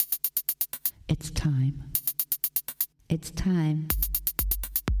It's time. It's time.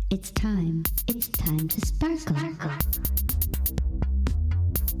 It's time. It's time to sparkle.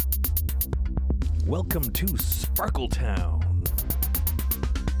 Welcome to Sparkletown.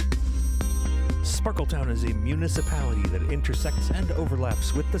 Sparkletown is a municipality that intersects and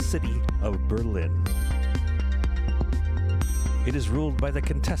overlaps with the city of Berlin. It is ruled by the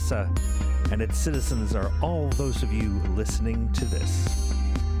Contessa, and its citizens are all those of you listening to this.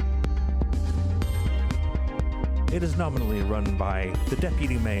 It is nominally run by the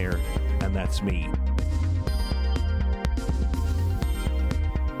deputy mayor, and that's me.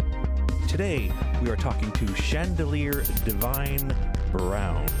 Today, we are talking to Chandelier Divine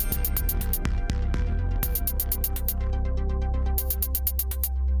Brown.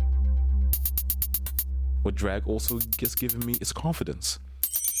 What drag also has given me is confidence.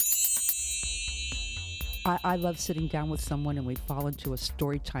 I love sitting down with someone and we fall into a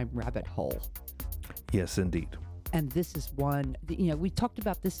storytime rabbit hole. Yes, indeed. And this is one, we talked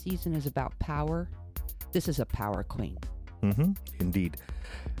about this season is about power. This is a power queen. Mm-hmm, indeed.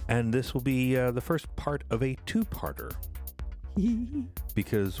 And this will be the first part of a two-parter.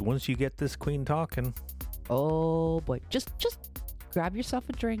 Because once you get this queen talking... Oh boy, just grab yourself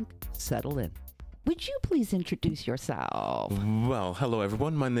a drink, settle in. Would you please introduce yourself? Well, hello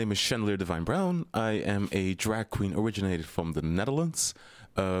everyone. My name is Chandelier Divine Brown. I am a drag queen originated from the Netherlands.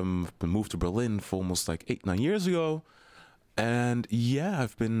 Moved to Berlin for almost 8-9 years ago. And yeah,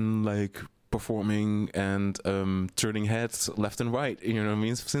 I've been performing and turning heads left and right, you know what I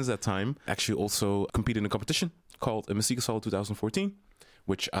mean, since that time. Actually also competed in a competition called Mystique Assault 2014,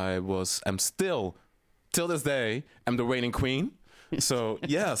 which am still, till this day, am the reigning queen. So,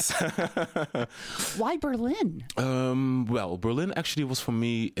 yes. Why Berlin? Well, Berlin actually was for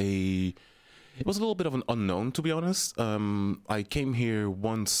me it was a little bit of an unknown, to be honest. I came here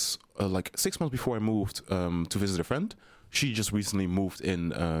once, 6 months before I moved to visit a friend. She just recently moved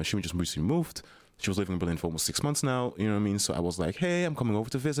in. She was living in Berlin for almost 6 months now, you know what I mean? So I was like, hey, I'm coming over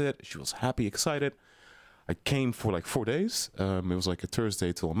to visit. She was happy, excited. I came for 4 days. It was a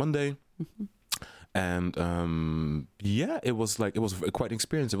Thursday till a Monday. Mm-hmm. And it was quite an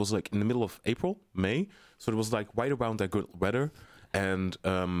experience. It was in the middle of May, so it was right around that good weather, and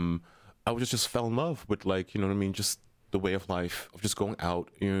I just fell in love with you know what I mean, just the way of life of just going out,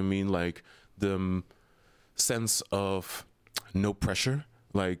 you know what I mean, the sense of no pressure.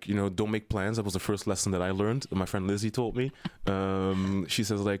 Don't make plans. That was the first lesson that I learned. My friend Lizzie told me. She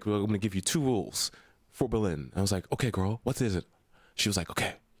says well, I'm gonna give you 2 rules for Berlin. I was like, okay, girl, what is it? She was like,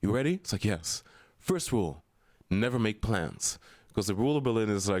 okay, you ready? It's like, yes. First rule, never make plans. Because the rule of Berlin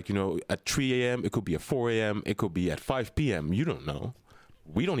is at 3 a.m., it could be at 4 a.m., it could be at 5 p.m. You don't know.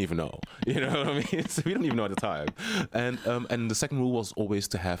 We don't even know. You know what I mean? So we don't even know at the time. And the second rule was always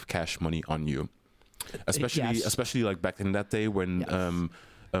to have cash money on you. Especially back in that day when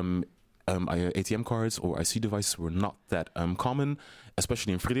ATM cards or IC devices were not that common,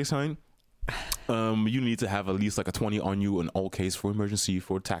 especially in Friedrichshain. You need to have at least a 20 on you in all case for emergency,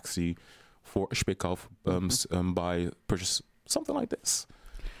 for a taxi, for a Spickhoff, buy, purchase, something like this.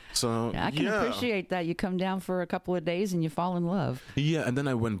 So yeah, I can appreciate that. You come down for a couple of days and you fall in love. Yeah, and then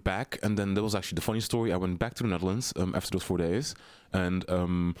I went back, and then there was actually the funny story. I went back to the Netherlands after those 4 days, and I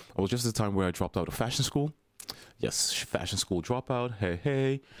was just at the time where I dropped out of fashion school. Yes, fashion school dropout.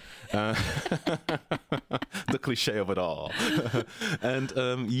 Hey. The cliche of it all. And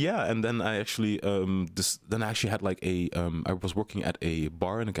and then I actually had I was working at a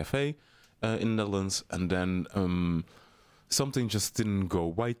bar and a cafe in the Netherlands, and then something just didn't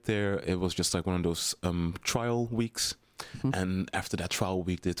go right there. It was just one of those trial weeks. Mm-hmm. And after that trial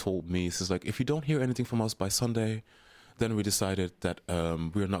week, they told me, it says if you don't hear anything from us by Sunday, then we decided that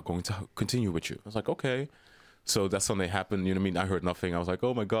we're not going to continue with you. I was like, okay. So that Sunday happened, you know what I mean? I heard nothing. I was like,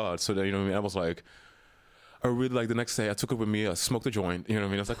 oh my God. So then, you know what I mean? I was I really the next day I took it with me, I smoked a joint, you know what I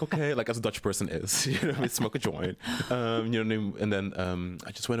mean? I was like, okay, as a Dutch person is, you know what I mean? Smoke a joint. You know what I mean? And then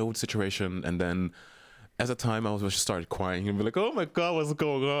I just went over the situation, and then at the time I was just started crying and be like, oh my God, what's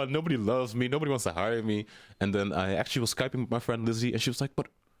going on? Nobody loves me. Nobody wants to hire me. And then I actually was Skyping with my friend Lizzie, and she was like, but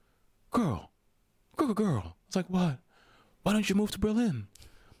girl. I was like, what? Why don't you move to Berlin?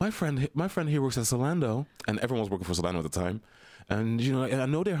 My friend here works at Zalando, and everyone was working for Zalando at the time. And, I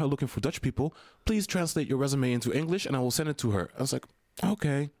know they're looking for Dutch people. Please translate your resume into English, and I will send it to her. I was like,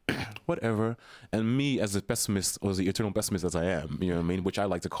 okay, whatever. And me, as a pessimist, or the eternal pessimist as I am, you know what I mean, which I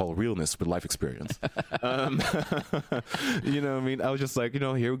like to call realness with life experience. You know what I mean? I was just like,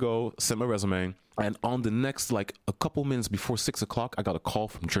 here we go, send my resume. And on the next, a couple minutes before 6 o'clock, I got a call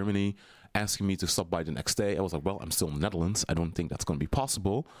from Germany asking me to stop by the next day. I was like, well, I'm still in the Netherlands. I don't think that's going to be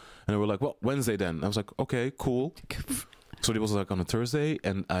possible. And they were like, well, Wednesday then. I was like, okay, cool. So it was like on a Thursday,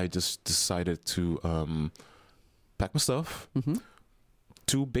 and I just decided to pack my stuff,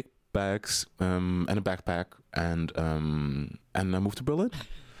 2 big bags and a backpack, and I moved to Berlin.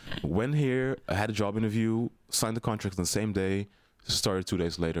 Went here, I had a job interview, signed the contract on the same day, started 2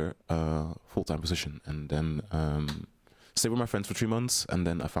 days later, full-time position, and then stayed with my friends for 3 months, and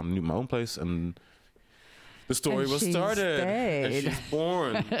then I found my own place, and the story was started. And she's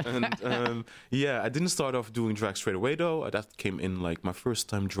born. And I didn't start off doing drag straight away though. That came in like my first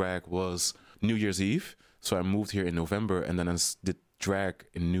time drag was New Year's Eve. So I moved here in November, and then I did drag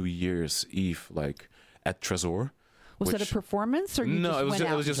in New Year's Eve, like at Tresor. Was that a performance, or you no? Just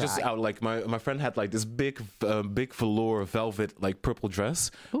it was just out. Like my friend had like this big velour velvet like purple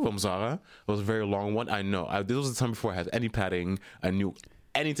dress from Zara. It was a very long one. I know. This was the time before I had any padding. I knew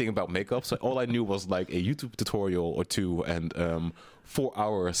anything about makeup, so all I knew was like a YouTube tutorial or 2 and 4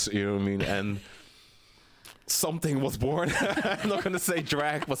 hours. You know what I mean? And something was born. I'm not gonna say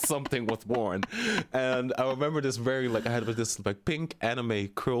drag, but something was born. And I remember this very like I had this like pink anime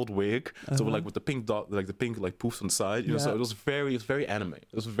curled wig, so like with the pink dot, like the pink like poofs on the side. You know, so it was very anime.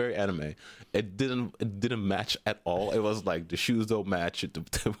 It was very anime. It didn't match at all. It was like the shoes don't match.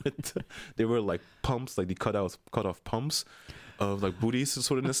 They were like pumps, like the cut off pumps of like booties,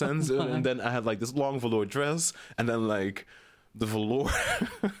 sort of in a sense. And then I had like this long velour dress, and then like the velour.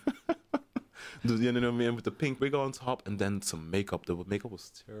 You know what I mean? With the pink wig on top, and then some makeup. The makeup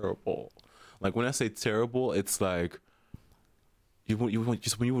was terrible. Like when I say terrible, it's like when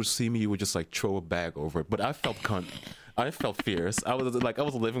you would see me, you would just like throw a bag over it. But I felt I felt fierce. I was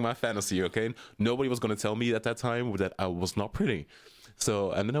living my fantasy. Okay, nobody was gonna tell me at that time that I was not pretty.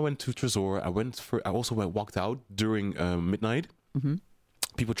 So and then I went to Tresor. I also walked out during midnight.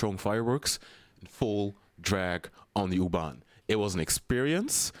 People throwing fireworks in full drag on the U-Bahn. It was an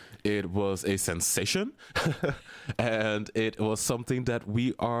experience. It was a sensation. And it was something that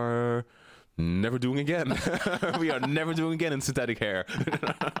we are never doing again. We are never doing again in synthetic hair.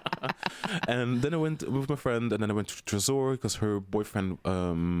 And then I went with my friend, and then I went to Tresor because her boyfriend,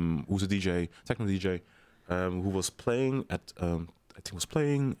 who's a DJ, techno DJ, who was playing at,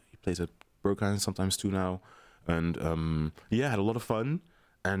 he plays at Berghain sometimes too now. And had a lot of fun.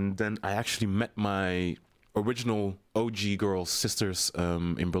 And then I actually met my original OG girls sisters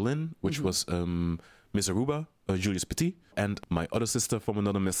in Berlin, which was Miss Aruba, Julius Petit, and my other sister from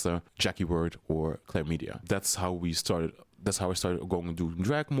another mister, Jackie Word or Claire Media. That's how we started. That's how I started going to do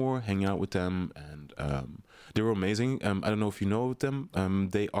drag more, hanging out with them, and they were amazing. I don't know if you know them.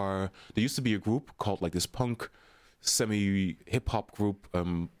 They used to be a group called like this punk, semi hip hop group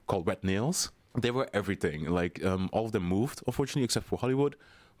called Red Nails. They were everything. Like all of them moved, unfortunately, except for Hollywood.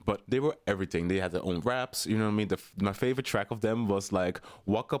 But they were everything. They had their own raps. You know what I mean? My favorite track of them was like,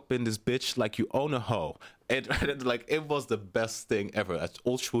 "Walk up in this bitch like you own a hoe." It was the best thing ever. At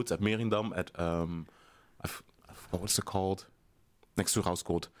Old Schwoet, at Merindam, at I forgot what's it called? Next to House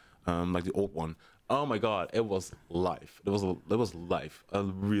Code, like the old one. Oh my god, it was life. It was life. I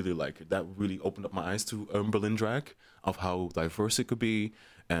really like it. That really opened up my eyes to Berlin drag, of how diverse it could be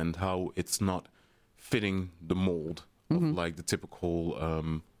and how it's not fitting the mold of like the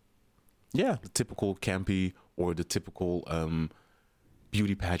typical. The typical campy or the typical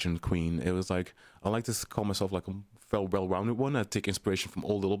beauty pageant queen. It was like, I like to call myself like a well-rounded one. I take inspiration from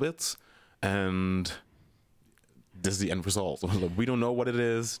all little bits, and this is the end result. We don't know what it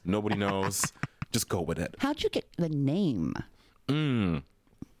is. Nobody knows. Just go with it. How'd you get the name?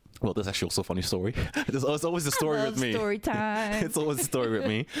 Well, there's actually also a funny story. It's always a story with me. Story time. It's always a story with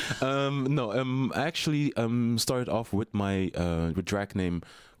me. I actually started off with my drag name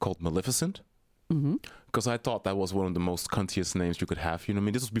called Maleficent. Because I thought that was one of the most cuntiest names you could have. You know what I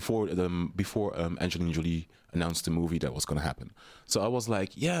mean? This was before Angelina Jolie announced the movie that was going to happen. So I was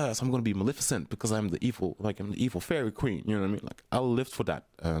like, yes, I'm going to be Maleficent because I'm the evil fairy queen. You know what I mean? Like, I lived for that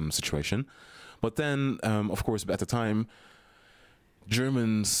situation. But then, of course, at the time,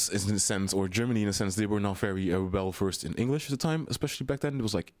 Germans, in a sense, or Germany in a sense, they were not very well versed in English at the time, especially back then. It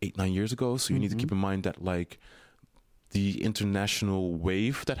was like 8-9 years ago. So you need to keep in mind that like the international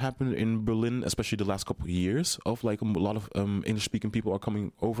wave that happened in Berlin, especially the last couple of years, of like a lot of English-speaking people are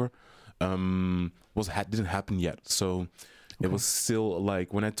coming over, didn't happen yet. So it was still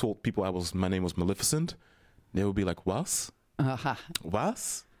like when I told people my name was Maleficent, they would be like, "Was?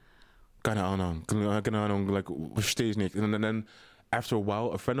 Was? Keine Ahnung, like verstehe ich nicht." And then after a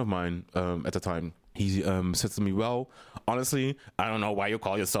while, a friend of mine at the time, he said to me, "Well, honestly, I don't know why you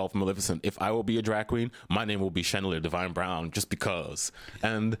call yourself Maleficent. If I will be a drag queen, my name will be Chandelier Divine Brown, just because."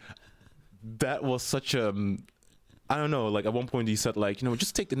 And that was such a, I don't know, like at one point he said like,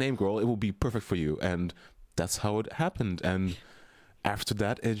 just take the name, girl, it will be perfect for you. And that's how it happened. And after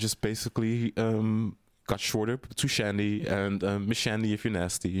that, it just basically got shorter to Shandy and Miss Shandy if you're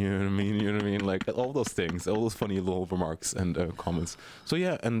nasty, you know what I mean? Like all those things, all those funny little remarks and comments. So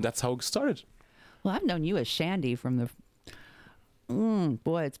yeah, and that's how it started. Well, I've known you as Shandy from the...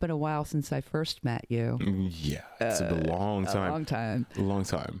 boy, it's been a while since I first met you. Yeah, it's been a long time. A long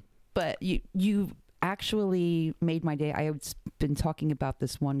time. But you actually made my day. I had been talking about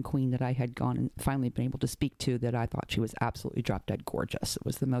this one queen that I had gone and finally been able to speak to that I thought she was absolutely drop dead gorgeous. It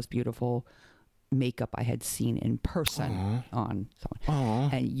was the most beautiful makeup I had seen in person on someone.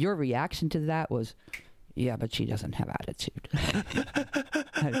 And your reaction to that was, yeah, but she doesn't have attitude.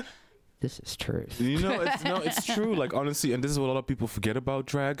 This is truth. It's true. Like, honestly, and this is what a lot of people forget about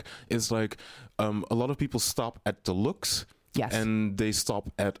drag, is like a lot of people stop at the looks. Yes. And they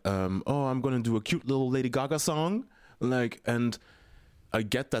stop at, I'm going to do a cute little Lady Gaga song. Like, and I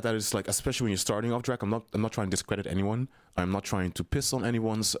get that is like, especially when you're starting off drag, I'm not trying to discredit anyone. I'm not trying to piss on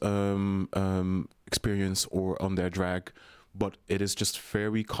anyone's experience or on their drag. But it is just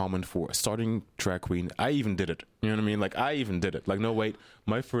very common for a starting drag queen. I even did it. You know what I mean? Like, I even did it. Like, no, wait.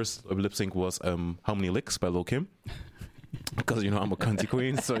 My first lip sync was How Many Licks by Lil' Kim. Because, I'm a cunty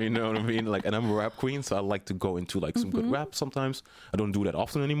queen. So, you know what I mean? Like, and I'm a rap queen. So I like to go into, like, some good rap sometimes. I don't do that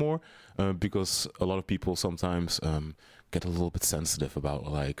often anymore. Because a lot of people sometimes get a little bit sensitive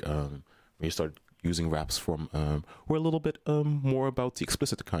about, like, when you start using raps from, we're a little bit more about the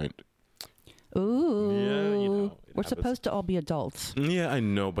explicit kind. Ooh. Yeah, we're supposed to all be adults. Yeah, I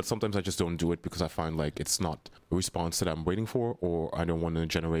know, but sometimes I just don't do it because I find like it's not a response that I'm waiting for, or I don't want to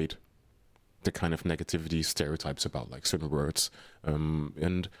generate the kind of negativity stereotypes about like certain words.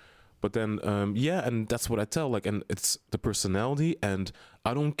 But then that's what I tell, like, and it's the personality, and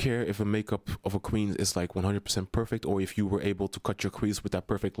I don't care if a makeup of a queen is like 100% perfect, or if you were able to cut your crease with that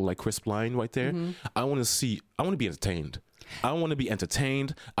perfect like crisp line right there. I want to be entertained. I want to be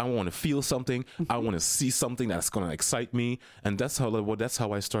entertained. I want to feel something. I want to see something that's going to excite me. And that's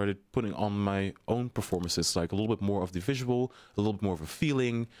how I started putting on my own performances, like a little bit more of the visual, a little bit more of a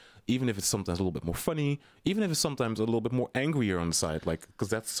feeling, even if it's sometimes a little bit more funny, even if it's sometimes a little bit more angrier on the side, like, because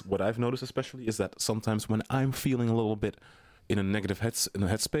that's what I've noticed especially, is that sometimes when I'm feeling a little bit in a negative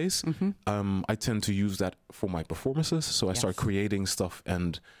headspace, I tend to use that for my performances. So I start creating stuff,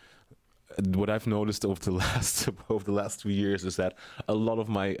 and what I've noticed over the last 2 years is that a lot of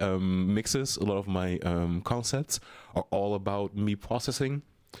my mixes, a lot of my concepts are all about me processing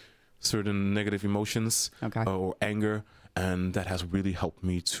certain negative emotions or anger, and that has really helped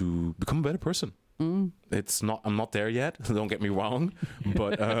me to become a better person. I'm not there yet, don't get me wrong,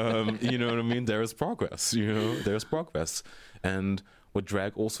 but you know what I mean, there is progress. There's progress. And what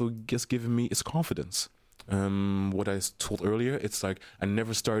drag also has given me is confidence. What I told earlier, it's like I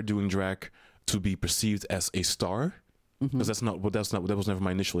never started doing drag to be perceived as a star, because that was never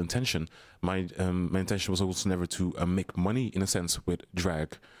my initial intention. My intention was also never to make money in a sense with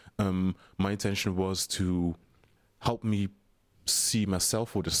drag. My intention was to help me see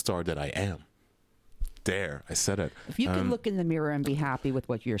myself for the star that I am. There, I said it. If you can look in the mirror and be happy with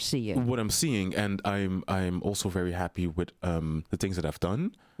what you're seeing. What I'm seeing, and I'm also very happy with the things that I've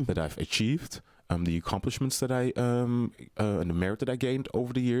done, that I've achieved, the accomplishments that and the merit that I gained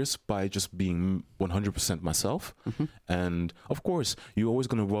over the years by just being 100% myself. And of course, you're always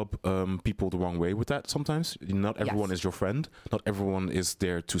going to rub people the wrong way with that sometimes. Not everyone is your friend. Not everyone is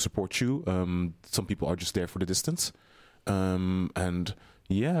there to support you. Some people are just there for the distance. And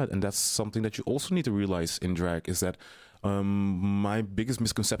that's something that you also need to realize in drag, is that my biggest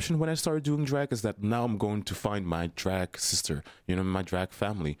misconception when I started doing drag is that now I'm going to find my drag sister, my drag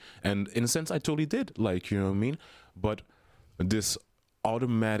family. And in a sense, I totally did, like, you know what I mean? But this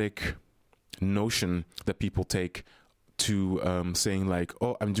automatic notion that people take to saying like,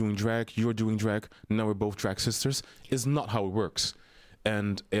 oh, I'm doing drag, you're doing drag, now we're both drag sisters, is not how it works.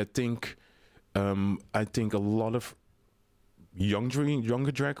 And I think a lot of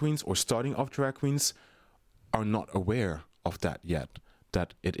younger drag queens or starting off drag queens are not aware of that yet,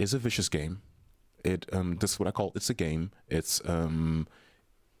 that it is a vicious game. This is what I call it's a game. It's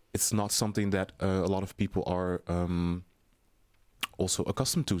not something that a lot of people are also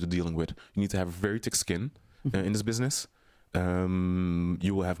accustomed to dealing with. You need to have very thick skin in this business.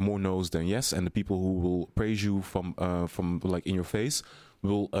 You will have more no's than yes, and the people who will praise you from like in your face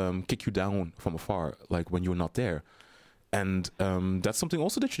will kick you down from afar, like when you're not there. And that's something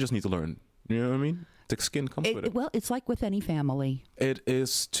also that you just need to learn. You know what I mean? Thick skin comes with it. Well, it's like with any family. It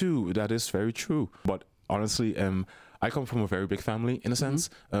is too. That is very true. But honestly, I come from a very big family in a sense.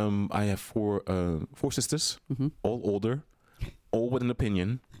 I have four sisters, all older, all with an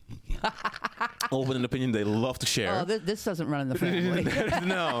opinion. All with an opinion they love to share. Oh, this doesn't run in the family.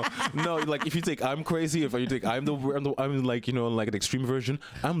 no. Like if you think I'm crazy, if you think I'm like like an extreme version,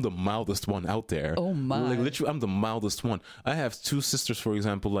 I'm the mildest one out there. Oh my! Like literally, I'm the mildest one. I have two sisters, for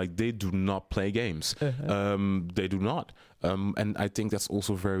example. Like they do not play games. They do not. And I think that's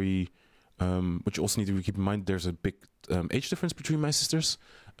also very. But you also need to keep in mind there's a big age difference between my sisters.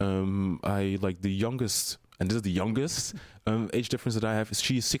 I like the youngest. And this is the youngest age difference that I have.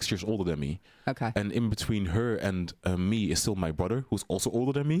 She is 6 years older than me. Okay. And in between her and me is still my brother, who's also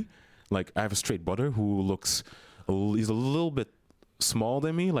older than me. Like I have a straight brother who he's a little bit small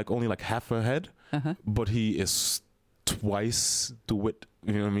than me, like only like half a head, but he is twice the width.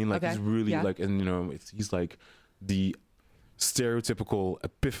 You know what I mean? Like he's really like, and he's like the stereotypical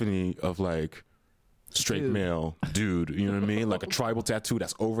epiphany of like straight male dude, you know what I mean? Like a tribal tattoo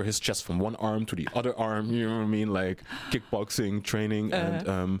that's over his chest from one arm to the other arm, you know what I mean? Like kickboxing training,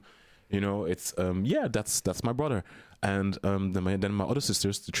 and it's that's my brother. And then my other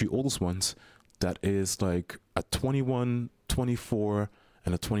sisters, the three oldest ones, that is like a 21, 24,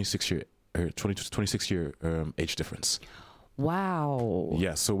 and a 26 year age difference. Wow.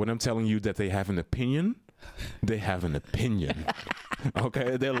 Yeah, so when I'm telling you that they have an opinion, they have an opinion.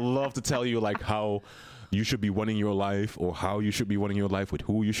 Okay, they love to tell you like how you should be running your life, or how you should be running your life, with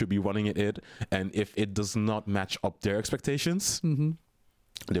who you should be running it, and if it does not match up their expectations,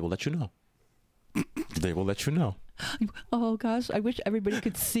 they will let you know. They will let you know. Oh gosh, I wish everybody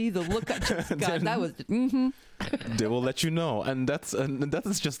could see the look I just got. That was. They will let you know, and that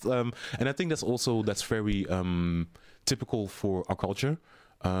is just and I think that's very typical for our culture.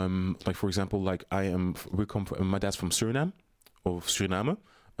 Like for example, like my dad's from Suriname, or Suriname,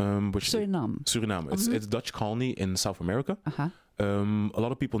 Suriname. It's a Dutch colony in South America. A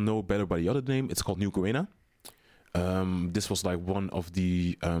lot of people know better by the other name. It's called New Guinea. This was like one of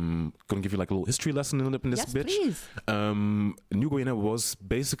the gonna give you like a little history lesson in this bitch. Please. New Guinea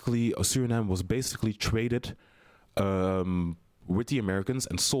Suriname was basically traded with the Americans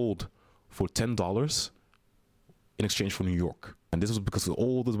and sold for $10 in exchange for New York. And this was because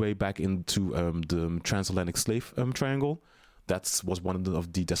all the way back into the transatlantic slave triangle, that was one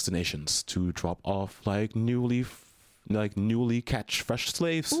of the destinations to drop off like newly catch fresh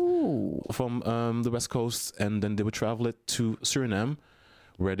slaves from the West Coast, and then they would travel it to Suriname,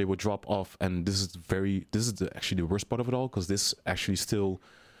 where they would drop off. And this is actually the worst part of it all, because this actually still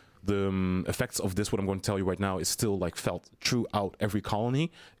the effects of this, what I'm going to tell you right now, is still like felt throughout every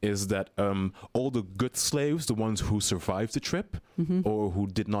colony. Is that all the good slaves, the ones who survived the trip or who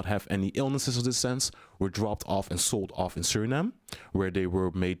did not have any illnesses of this sense, were dropped off and sold off in Suriname, where they were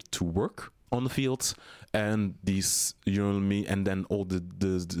made to work on the fields. And these, you know what I mean, and then all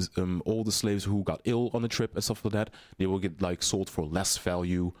the slaves who got ill on the trip and stuff like that, they will get like sold for less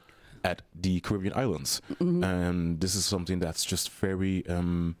value at the Caribbean islands. And this is something that's just very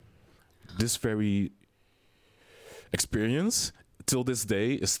this very experience till this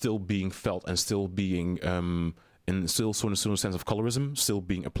day is still being felt, and still being in still sort of sense of colorism still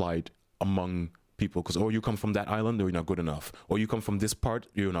being applied among people, because you come from that island, or you're not good enough, or you come from this part,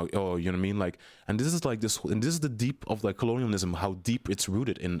 you know what I mean, like. And this is like this, and this is the deep of like colonialism, how deep it's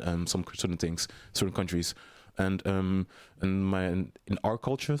rooted in some certain things, certain countries. And in our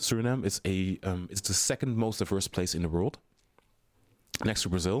culture, Suriname is it's the second most diverse place in the world, next to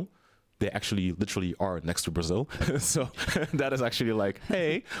Brazil. They actually literally are next to Brazil. So that is actually like,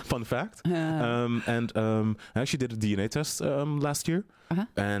 hey, fun fact. And I actually did a DNA test last year,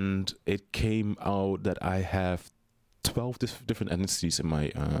 and it came out that I have 12 different ethnicities in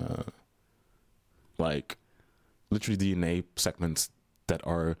my like literally DNA segments that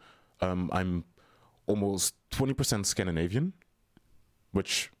are I'm almost 20% Scandinavian,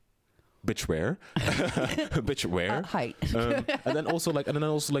 which bitch rare. Height. And then also like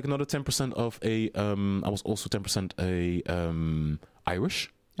another 10% of I was also 10%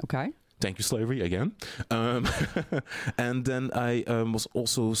 Irish. Okay. Thank you, slavery, again. And then I was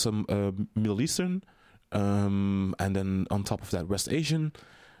also some Middle Eastern, and then on top of that West Asian,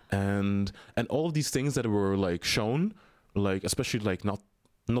 and all of these things that were like shown, like especially like not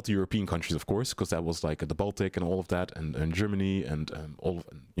the European countries, of course, because that was like the Baltic and all of that, and Germany, and all of,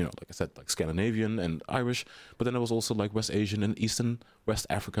 like I said, like Scandinavian and Irish. But then there was also like West Asian and West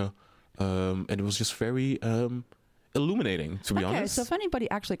Africa, and it was just very illuminating, to be honest. So if anybody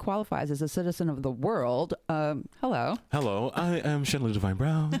actually qualifies as a citizen of the world, hello. Hello, I am Chandelier Divine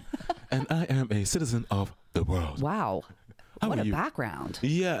Brown, and I am a citizen of the world. Wow. How What are a you? background.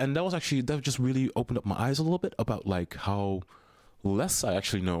 Yeah, and that just really opened up my eyes a little bit about like how less I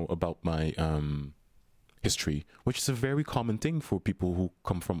actually know about my history, which is a very common thing for people who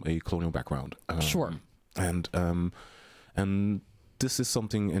come from a colonial background. Sure. And this is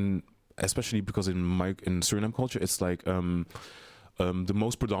something, and especially because in Suriname culture, it's like the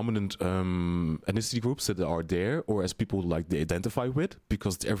most predominant ethnicity groups that are there, or as people like they identify with,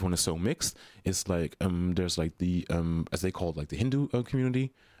 because everyone is so mixed, is like there's like the as they call it, like the Hindu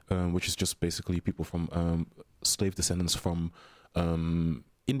community, which is just basically people from slave descendants from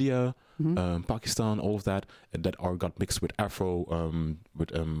India, Pakistan, all of that got mixed with with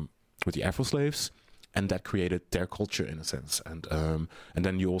the Afro slaves. And that created their culture in a sense, and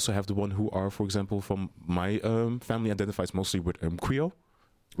then you also have the one who are, for example, from my family identifies mostly with Creole,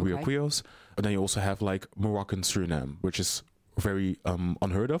 we are Creoles, and then you also have like Moroccan Suriname, which is very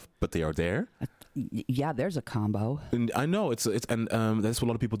unheard of, but they are there. Yeah, there's a combo. And I know it's and that's what a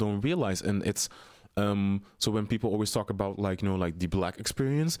lot of people don't realize, and it's. So when people always talk about like the black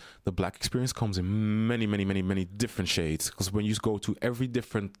experience comes in many different shades, because when you go to every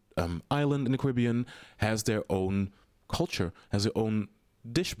different island in the Caribbean has their own culture, has their own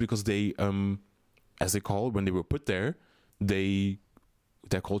dish, because they as they call it, when they were put there,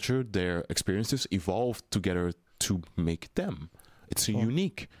 their culture, their experiences evolved together to make them. It's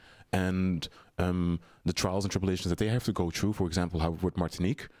unique, and the trials and tribulations that they have to go through, for example, how with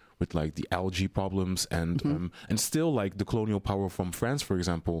Martinique, with like the algae problems and still like the colonial power from France, for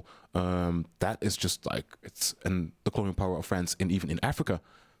example, that is just like and the colonial power of France even in Africa,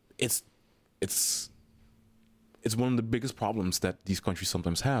 it's one of the biggest problems that these countries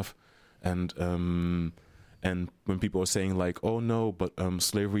sometimes have, and when people are saying like, oh no, but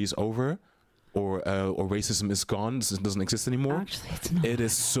slavery is over, or racism is gone, this doesn't exist anymore. Actually, it's not. It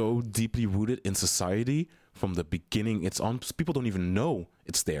is so deeply rooted in society from the beginning. It's on. People don't even know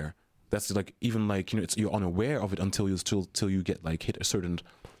it's there. That's like even like you're unaware of it until you get like hit a certain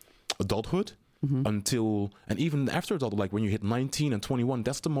adulthood. And even after adulthood, like when you hit 19 and 21,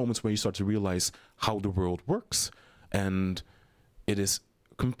 that's the moments where you start to realize how the world works, and it is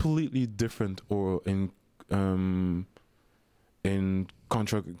completely different, or in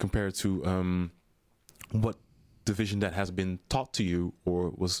compared to what the vision that has been taught to you or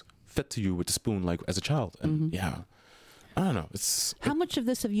was fed to you with the spoon, like as a child. And I don't know. How much of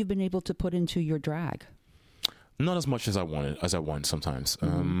this have you been able to put into your drag? Not as much as I want sometimes.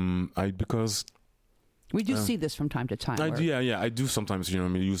 Because we do see this from time to time. I do sometimes.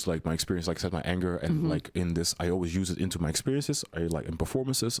 Use like my experience, like I said, my anger, and like in this, I always use it into my experiences. I like in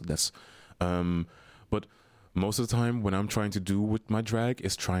performances. That's, but most of the time when I'm trying to do with my drag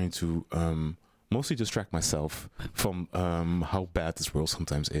is trying to mostly distract myself from how bad this world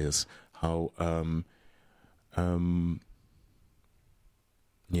sometimes is. How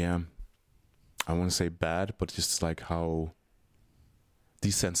I want to say bad, but just like how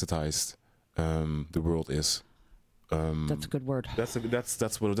desensitized the world is. That's a good word. That's a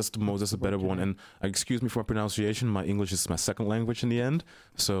better one. And excuse me for my pronunciation. My English is my second language in the end.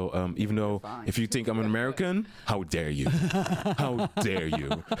 So even though if you think I'm an American, how dare you? How dare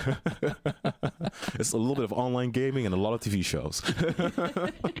you? It's a little bit of online gaming and a lot of TV shows.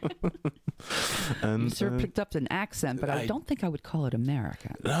 And you sort of picked up an accent, but I don't think I would call it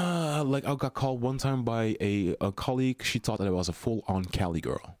American. Like I got called one time by a colleague. She thought that I was a full-on Cali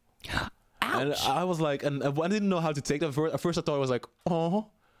girl. Ouch. And I was like, and I didn't know how to take that. At first I thought I was like,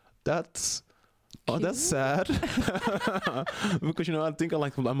 that's sad. Because I think I'm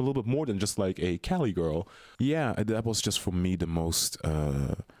a little bit more than just like a Cali girl. Yeah, that was just for me the most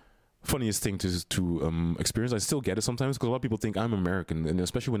funniest thing to experience. I still get it sometimes because a lot of people think I'm American, and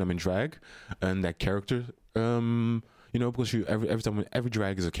especially when I'm in drag and that character, because every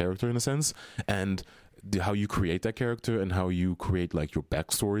drag is a character in a sense, and how you create that character and how you create like your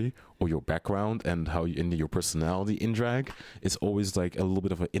backstory or your background and how your personality in drag is always like a little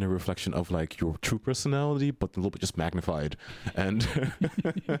bit of an inner reflection of like your true personality, but a little bit just magnified. And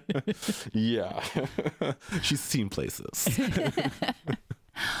yeah, she's seen places.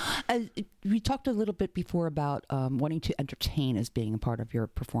 We talked a little bit before about wanting to entertain as being a part of your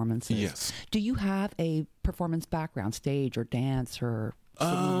performances. Yes. Do you have a performance background, stage or dance or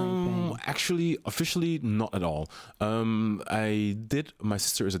singing or anything? Actually, officially, not at all. I did. My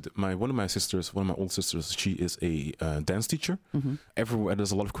sister is one of my old sisters. She is a dance teacher. Everywhere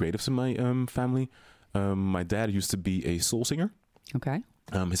there's a lot of creatives in my family. My dad used to be a soul singer. Okay.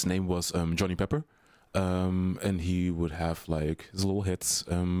 His name was Johnny Pepper. And he would have like his little hits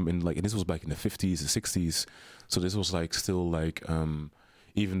and this was back in the 50s and 60s, so this was like still like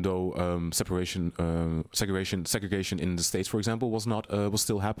even though segregation in the States, for example, was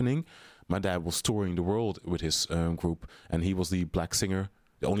still happening. My dad was touring the world with his group, and he was the black singer,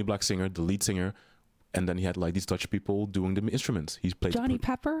 the only black singer, the lead singer. And then he had like these Dutch people doing the instruments. He played Johnny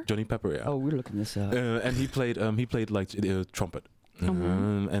Pepper. Johnny Pepper, yeah. Oh, we're looking this up. And he played like the trumpet.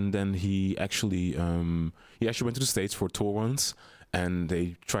 And then he actually went to the States for a tour once, and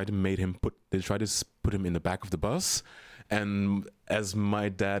they tried to put him in the back of the bus. And as my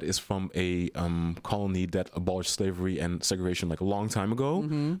dad is from a colony that abolished slavery and segregation like a long time ago,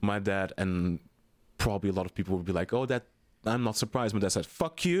 my dad, and probably a lot of people would be like, "Oh, that." I'm not surprised. My dad said,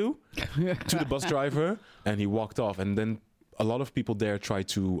 "Fuck you," to the bus driver, and he walked off. And then a lot of people there tried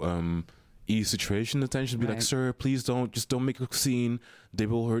to ease situation attention, be like, "Sir, please don't make a scene. They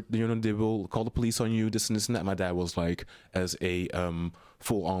will hurt. They will call the police on you. This and this and that." My dad was like, as a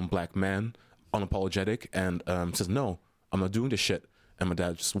full-on black man, unapologetic, and says, "No, I'm not doing this shit." And my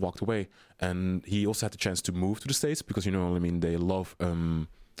dad just walked away. And he also had the chance to move to the States because they love.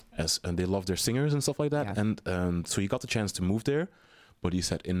 And they love their singers and stuff like that, and so he got the chance to move there, but he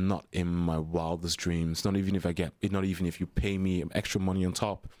said, not in my wildest dreams, not even if you pay me extra money on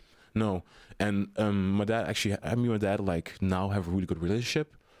top, no. And my dad like now have a really good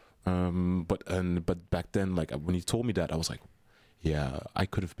relationship, but back then, like when he told me that, I was like, yeah, I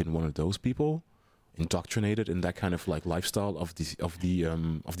could have been one of those people indoctrinated in that kind of like lifestyle of the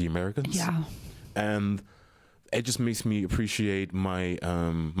Americans, and it just makes me appreciate my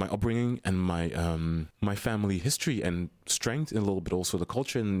my upbringing and my family history and strength, and a little bit also the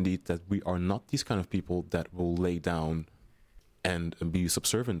culture, and indeed that we are not these kind of people that will lay down and be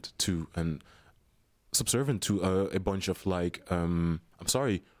subservient to a bunch of like I'm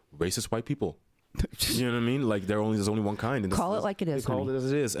sorry, racist white people. You know what I mean? Like there's only one kind. And call it like it is. Call it as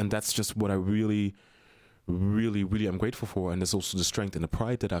it is, and that's just what I really I'm grateful for. And there's also the strength and the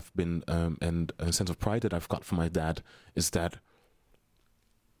pride that I've been and a sense of pride that I've got from my dad, is that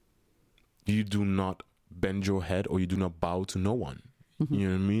you do not bend your head or you do not bow to no one. You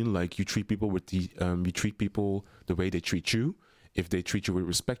know what I mean? Like you treat people the way they treat you. If they treat you with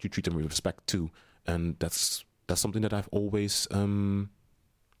respect, you treat them with respect too. And that's something that I've always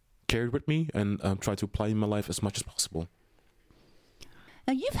carried with me and tried to apply in my life as much as possible.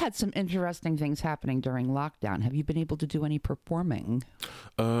 Now, you've had some interesting things happening during lockdown. Have you been able to do any performing?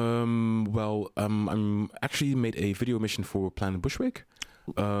 I'm actually made a video mission for Planet Bushwick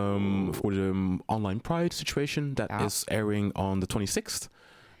for the online Pride situation that is airing on the 26th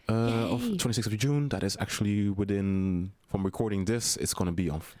of June. That is actually from recording this, it's going to be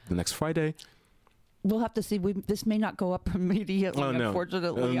on the next Friday. We'll have to see. This may not go up immediately,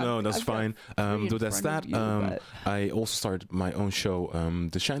 unfortunately. No, that's fine. That's that. I also started my own show,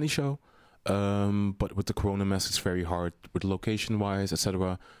 the Shiny Show. But with the corona mess, it's very hard with location-wise,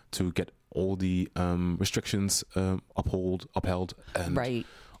 etc., to get all the restrictions upheld, and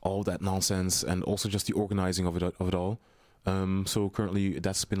all that nonsense, and also just the organizing of it all. So currently,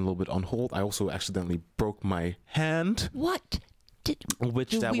 that's been a little bit on hold. I also accidentally broke my hand. What? Do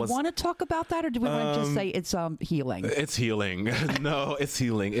we want to talk about that, or do we want to just say it's healing? It's healing. No, it's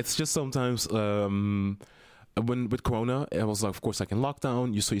healing. It's just sometimes when with Corona, it was like, of course, like in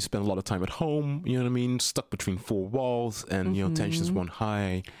lockdown, you spend a lot of time at home. You know what I mean? Stuck between four walls, and tensions run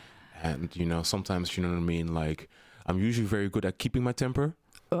high, and sometimes you know what I mean. Like I'm usually very good at keeping my temper,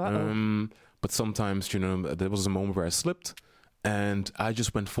 but sometimes there was a moment where I slipped. And I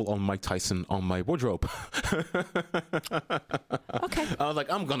just went full on Mike Tyson on my wardrobe. Okay. I was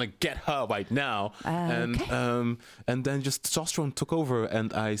like, I'm gonna get her right now, and then just testosterone took over,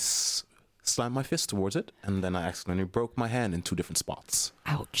 and I slammed my fist towards it, and then I accidentally broke my hand in two different spots.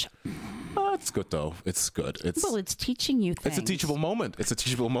 Ouch. It's good though. It's good. It's teaching you things. It's a teachable moment.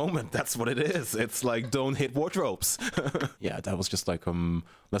 That's what it is. It's like, don't hit wardrobes. Yeah, that was just like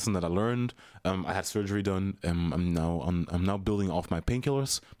lesson that I learned. I had surgery done. I'm now building off my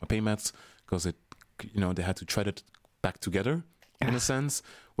painkillers, my pain meds, because they had to thread it back together in a sense,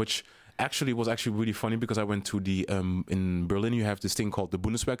 which actually was really funny, because I went to the in Berlin you have this thing called the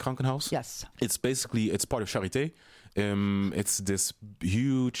Bundeswehr Krankenhaus. Yes. It's part of Charité. It's this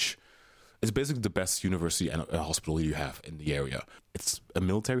huge. It's basically the best university and hospital you have in the area. It's a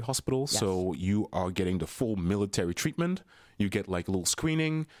military hospital, so you are getting the full military treatment. You get like a little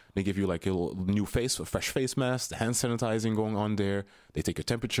screening. They give you like a little a fresh face mask, the hand sanitizing going on there. They take your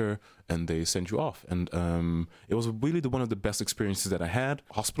temperature and they send you off. And it was really one of the best experiences that I had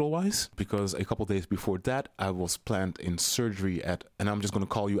hospital-wise, because a couple of days before that, I was planned in surgery and I'm just going to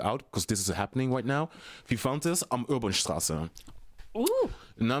call you out because this is happening right now. Vivantes am Urbanstraße. Ooh.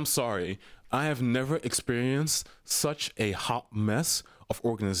 And I'm sorry, I have never experienced such a hot mess of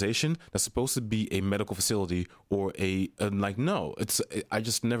organization that's supposed to be a medical facility or no, I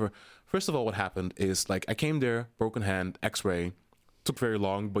just never. First of all, what happened is like I came there, broken hand, X-ray, took very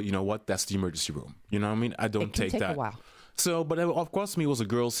long, but you know what? That's the emergency room. You know what I mean? I don't take that. A while. So, but of course, me was a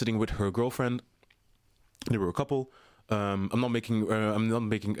girl sitting with her girlfriend. They were a couple. I'm not making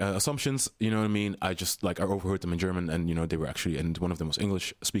assumptions. You know what I mean? I just I overheard them in German, and you know they were actually, and one of them was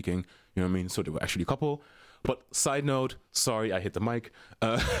English speaking. You know what I mean? So they were actually a couple. But side note, sorry, I hit the mic.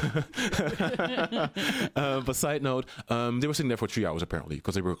 But side note, they were sitting there for 3 hours apparently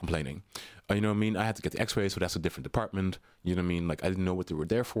because they were complaining. You know what I mean? I had to get the X-ray, so that's a different department. You know what I mean? Like I didn't know what they were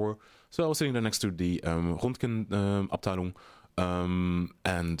there for, so I was sitting there next to the Röntgen Abteilung.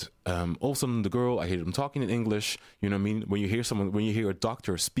 And all of a sudden the girl, I hear them talking in English. You know what I mean? When you hear a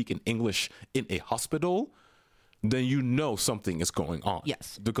doctor speak in English in a hospital, then you know something is going on.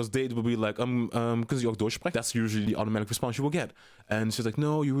 Yes. Because they will be like, because you ook doorspreekt. That's usually the automatic response you will get. And she's like,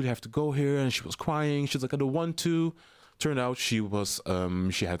 no, you really have to go here. And she was crying. She's like, I don't want to. Turned out she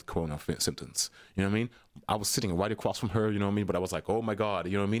had corona symptoms. You know what I mean? I was sitting right across from her, you know what I mean? But I was like, oh my God,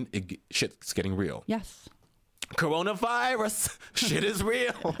 you know what I mean? Shit's getting real. Yes. Coronavirus, shit is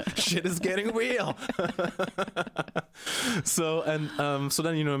real. Shit is getting real. So then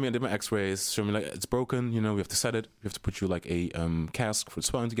you know what I mean, I did my X-rays, show me like it's broken, you know, we have to set it, we have to put you like a cask for the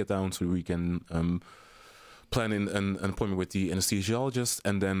swelling to get down so we can plan in an appointment with the anesthesiologist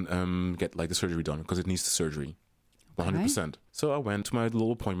and then get like the surgery done because it needs the surgery 100%. Okay. So I went to my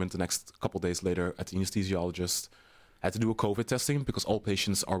little appointment the next couple of days later at the anesthesiologist. I had to do a COVID testing because all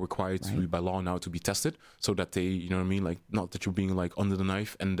patients are required to, by law now, to be tested so that they, you know what I mean, like not that you're being like under the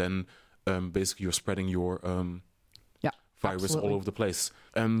knife and then basically you're spreading your virus absolutely all over the place.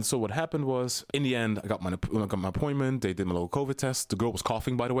 And so what happened was, in the end, I got my appointment. They did my little COVID test. The girl was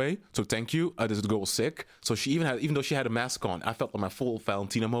coughing, by the way, so thank you. The girl was sick, so she even though she had a mask on, I felt like my full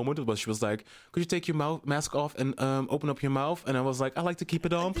Valentina moment. But she was like, "Could you take your mask off and open up your mouth?" And I was like, "I like to keep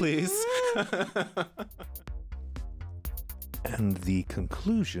it on, please." And the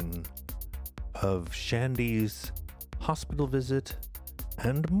conclusion of Shandy's hospital visit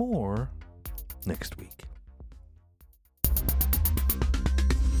and more next week.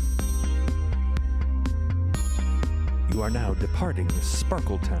 You are now departing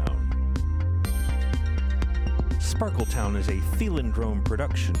Sparkletown. Sparkletown is a Thielendrome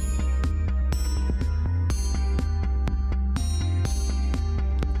production.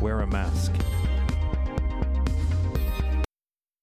 Wear a mask.